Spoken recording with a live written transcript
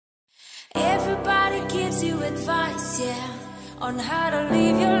gives you advice, yeah, on how to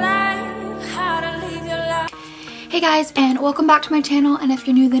live your life, how to live your life. Hey guys, and welcome back to my channel, and if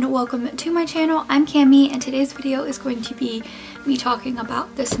you're new then welcome to my channel. I'm Cammy, and today's video is going to be me talking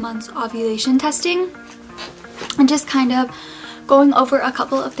about this month's ovulation testing and just kind of going over a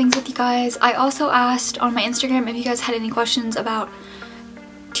couple of things with you guys. I also asked on my Instagram if you guys had any questions about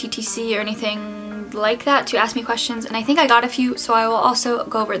TTC or anything like that, to ask me questions, and I think I got a few, so I will also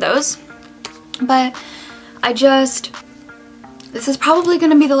go over those. But this is probably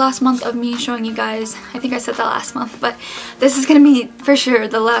going to be the last month of me showing you guys, I think I said that last month, but this is going to be for sure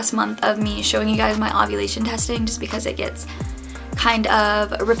the last month of me showing you guys my ovulation testing, just because it gets kind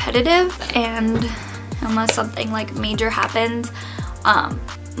of repetitive, and unless something like major happens,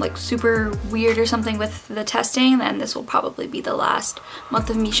 like super weird or something with the testing, then this will probably be the last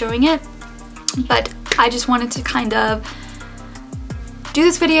month of me showing it. But I just wanted to kind of do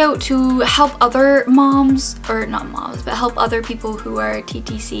this video to help other moms, or not moms, but help other people who are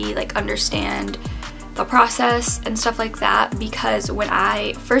TTC like understand the process and stuff like that, because when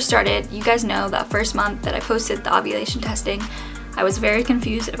I first started, you guys know that first month that I posted the ovulation testing, I was very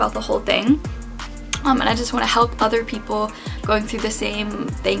confused about the whole thing. And I just want to help other people going through the same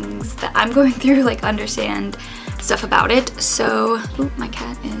things that I'm going through, like understand stuff about it. So, ooh, my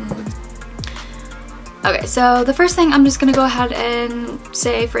cat is... Okay, so the first thing I'm just going to go ahead and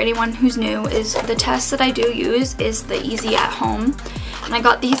say for anyone who's new is the test that I do use is the Easy at Home. And I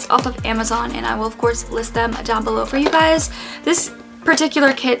got these off of Amazon, and I will of course list them down below for you guys. This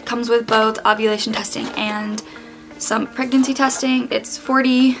particular kit comes with both ovulation testing and some pregnancy testing. It's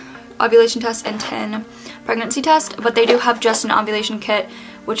 40 ovulation tests and 10 pregnancy tests, but they do have just an ovulation kit,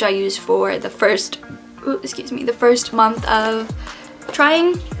 which I used for the first month of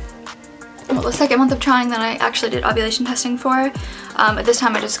trying. Well, the second month of trying that I actually did ovulation testing for. At this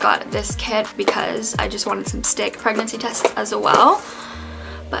time I just got this kit because I just wanted some stick pregnancy tests as well.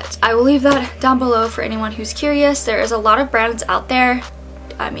 But I will leave that down below for anyone who's curious. There is a lot of brands out there.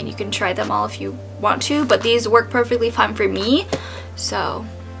 I mean, you can try them all if you want to, but these work perfectly fine for me. So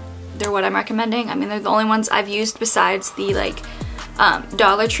they're what I'm recommending. I mean, they're the only ones I've used besides the like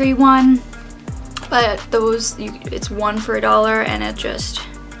Dollar Tree one. But those, it's one for $1, and it just...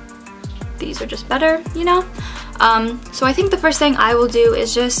 these are just better, you know? So I think the first thing I will do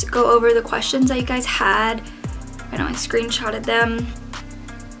is just go over the questions that you guys had. I know I screenshotted them.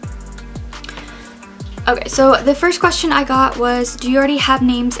 Okay, so the first question I got was, do you already have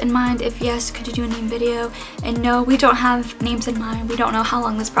names in mind? If yes, could you do a name video? And no, we don't have names in mind. We don't know how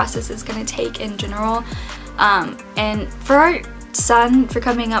long this process is going to take in general. And for our son, for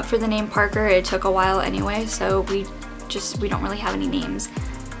coming up for the name Parker, it took a while anyway, so we don't really have any names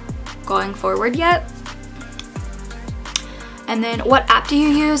going forward yet. And then, what app do you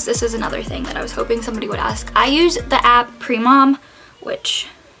use? This is another thing that I was hoping somebody would ask. I use the app Premom, which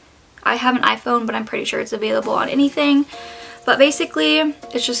I have an iPhone, but I'm pretty sure it's available on anything. But basically,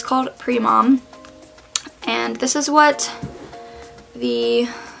 it's just called Premom, and this is what the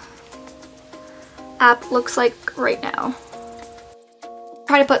app looks like right now.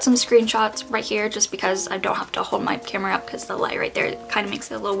 Try to put some screenshots right here just because I don't have to hold my camera up, because the light right there kind of makes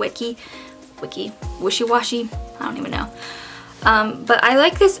it a little wishy-washy. I don't even know. But I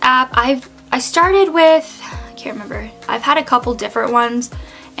like this app. I started with, I can't remember, I've had a couple different ones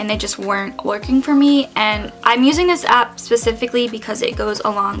and they just weren't working for me, and I'm using this app specifically because it goes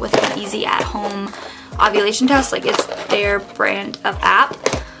along with the Easy at Home ovulation test. Like, it's their brand of app.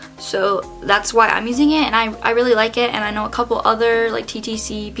 So that's why I'm using it, and I really like it, and I know a couple other like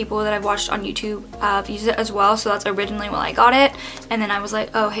TTC people that I've watched on YouTube have used it as well, so that's originally when I got it, and then I was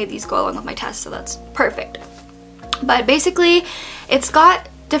like, oh hey, these go along with my test, so that's perfect. But basically, it's got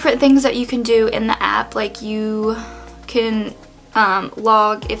different things that you can do in the app. Like, you can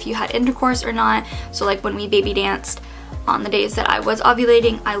log if you had intercourse or not, so like when we baby danced on the days that I was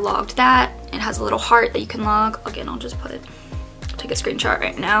ovulating, I logged that. It has a little heart that you can log. Again, I'll just take a screenshot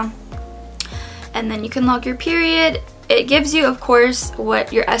right now, and then you can log your period. It gives you, of course,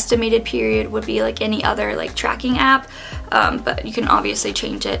 what your estimated period would be, like any other like tracking app, but you can obviously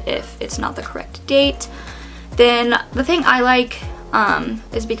change it if it's not the correct date. Then the thing I like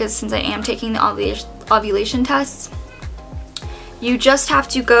is, because since I am taking the ovulation tests, you just have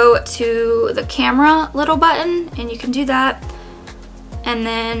to go to the camera little button, and you can do that. And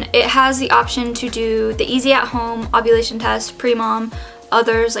then it has the option to do the Easy at Home ovulation test, Premom,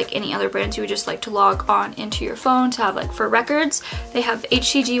 others, like any other brands you would just like to log on into your phone to have like for records. They have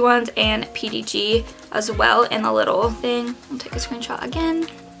HCG ones and PDG as well in the little thing. I'll take a screenshot again.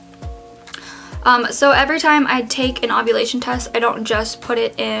 So every time I take an ovulation test, I don't just put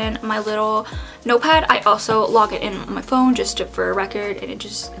it in my little notepad. I also log it in on my phone just for a record, and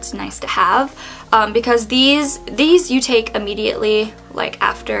it's nice to have, because these you take immediately, like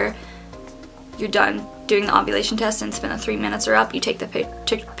after you're done doing the ovulation test and it's been 3 minutes or up. You take the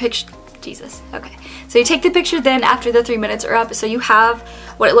picture. Jesus. Okay. So you take the picture then after the 3 minutes are up, so you have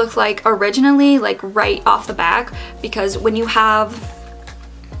what it looked like originally, like right off the back, because when you have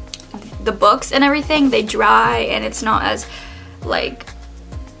the books and everything, they dry and it's not as, like,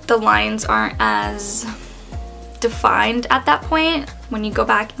 the lines aren't as defined at that point when you go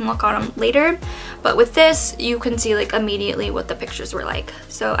back and look on them later. But with this, you can see like immediately what the pictures were like.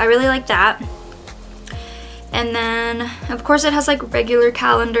 So I really like that. And then of course it has like regular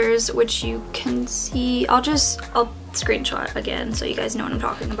calendars, which you can see. I'll screenshot again so you guys know what I'm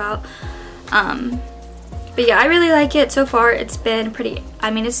talking about. But yeah, I really like it so far. It's been pretty,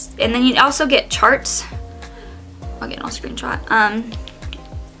 I mean, and then you also get charts. Again, I'll screenshot.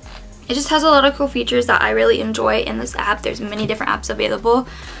 It just has a lot of cool features that I really enjoy in this app. There's many different apps available.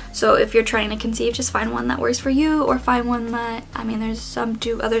 So if you're trying to conceive, just find one that works for you, or find one that, I mean, there's some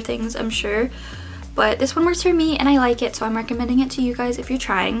do other things, I'm sure. But this one works for me and I like it, so I'm recommending it to you guys if you're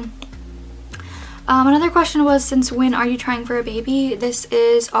trying. Another question was, since when are you trying for a baby? This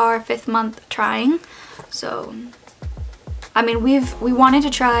is our 5th month trying. So, I mean, we wanted to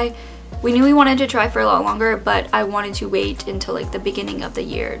try, we knew we wanted to try for a lot longer, but I wanted to wait until like the beginning of the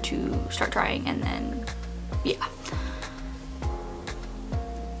year to start trying, and then, yeah.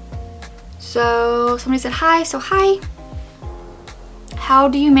 So, somebody said hi, so hi. How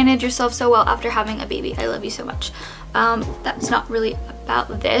do you manage yourself so well after having a baby? I love you so much. That's not really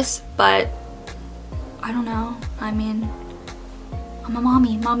about this, but I don't know. I mean, I'm a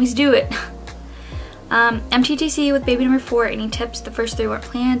mommy. Mommies do it. TTC with baby number 4. Any tips? The first 3 weren't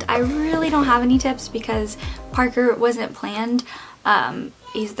planned. I really don't have any tips because Parker wasn't planned.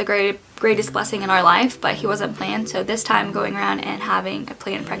 He's the greatest blessing in our life, but he wasn't planned. So this time going around and having a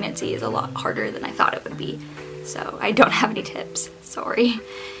planned pregnancy is a lot harder than I thought it would be. So I don't have any tips. Sorry.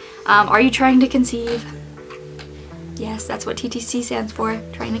 Are you trying to conceive? Yes, that's what TTC stands for.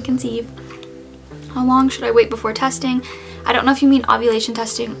 Trying to conceive. How long should I wait before testing? I don't know if you mean ovulation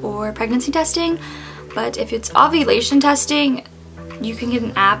testing or pregnancy testing, but if it's ovulation testing, you can get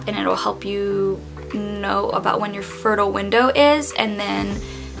an app and it'll help you know about when your fertile window is, and then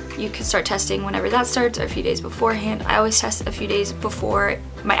you can start testing whenever that starts or a few days beforehand. I always test a few days before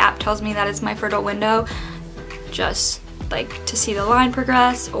my app tells me that it's my fertile window, just like to see the line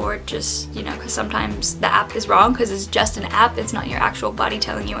progress, or just, you know, because sometimes the app is wrong because it's just an app, it's not your actual body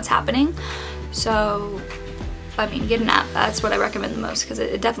telling you what's happening. So I mean, get an app. That's what I recommend the most because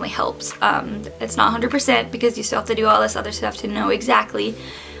it definitely helps. It's not 100% because you still have to do all this other stuff to know exactly,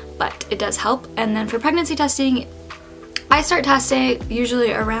 but it does help. And then for pregnancy testing, I start testing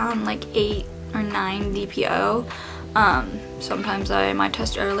usually around like 8 or 9 DPO. Sometimes I might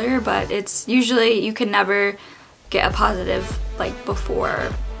test earlier, but it's usually, you can never get a positive like before.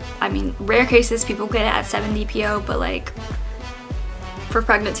 I mean, rare cases people get it at 7 DPO, but like for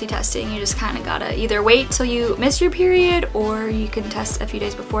pregnancy testing, you just kind of gotta either wait till you miss your period, or you can test a few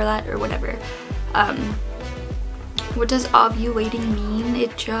days before that, or whatever. What does ovulating mean?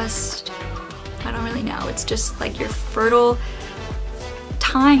 It just, I don't really know. It's just like your fertile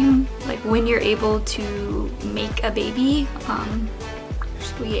time, like when you're able to make a baby.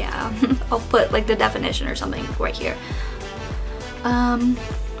 So yeah, I'll put like the definition or something right here.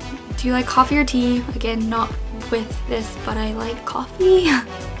 Do you like coffee or tea? Again, not with this, but I like coffee.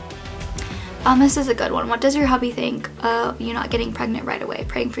 This is a good one. What does your hubby think of you not getting pregnant right away?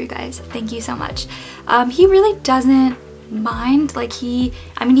 Praying for you guys. Thank you so much. He really doesn't mind. Like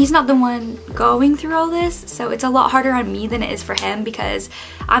I mean, he's not the one going through all this, so it's a lot harder on me than it is for him because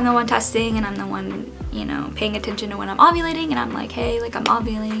I'm the one testing and I'm the one, you know, paying attention to when I'm ovulating, and I'm like, hey, like I'm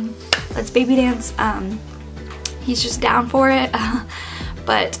ovulating, let's baby dance. He's just down for it.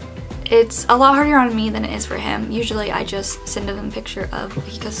 But it's a lot harder on me than it is for him. Usually I just send him a picture of,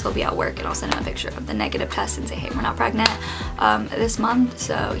 because he'll be at work, and I'll send him a picture of the negative test and say, hey, we're not pregnant this month.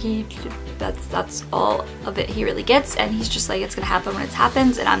 So that's all of it he really gets, and he's just like, it's gonna happen when it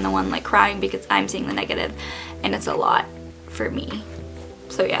happens, and I'm the one like crying because I'm seeing the negative, and it's a lot for me.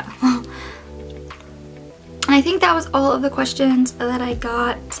 So yeah. I think that was all of the questions that I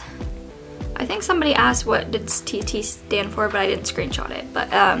got. I think somebody asked what did TT stand for, but I didn't screenshot it. But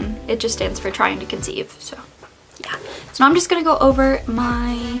it just stands for trying to conceive. So yeah. So now I'm just gonna go over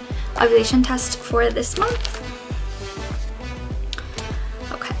my ovulation test for this month.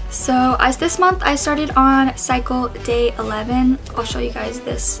 Okay. So as this month I started on cycle day 11. I'll show you guys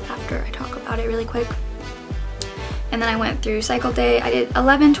this after I talk about it really quick. And then I went through cycle day. I did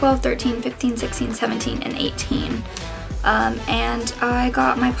 11, 12, 13, 15, 16, 17, and 18. And I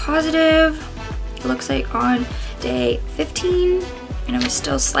got my positive, it looks like on day 15, and it was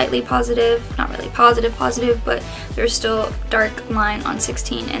still slightly positive, not really positive, but there's still dark line on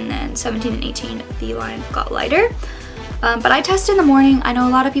 16, and then 17 and 18, the line got lighter. But I test in the morning. I know a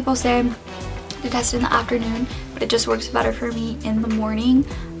lot of people say to test in the afternoon, but it just works better for me in the morning.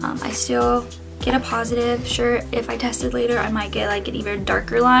 I still get a positive. Sure, if I tested later, I might get like an even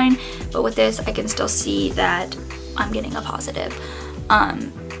darker line, but with this, I can still see that I'm getting a positive.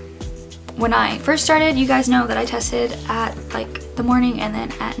 When I first started, you guys know that I tested at like the morning and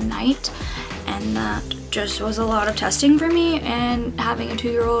then at night, and that just was a lot of testing for me. And having a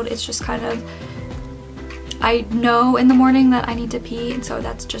 2-year-old, it's just kind of, I know in the morning that I need to pee, and so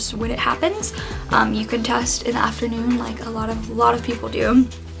that's just when it happens. You can test in the afternoon like a lot of people do.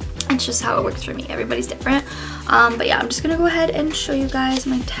 It's just how it works for me. Everybody's different. But yeah, I'm just gonna go ahead and show you guys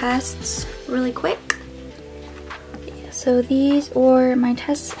my tests really quick. So these were my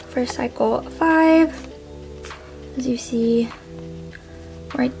tests for cycle 5. As you see,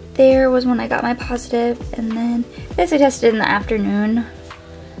 right there was when I got my positive, and then this I tested in the afternoon.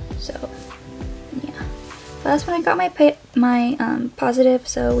 So yeah, so that's when I got my positive.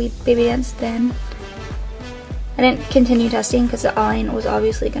 So we baby danced then. I didn't continue testing because the line was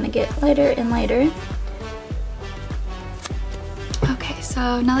obviously going to get lighter and lighter. Okay,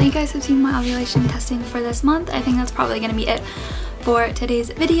 so now that you guys have seen my ovulation testing for this month, I think that's probably going to be it for today's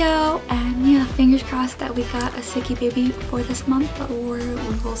video. And yeah, fingers crossed that we got a sicky baby for this month, or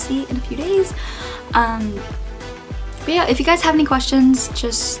we will see in a few days. But yeah, if you guys have any questions,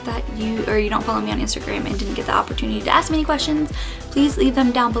 just that you don't follow me on Instagram and didn't get the opportunity to ask me any questions, please leave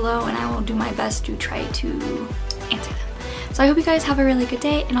them down below and I will do my best to try to answer them. So I hope you guys have a really good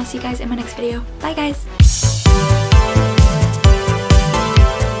day, and I'll see you guys in my next video. Bye guys!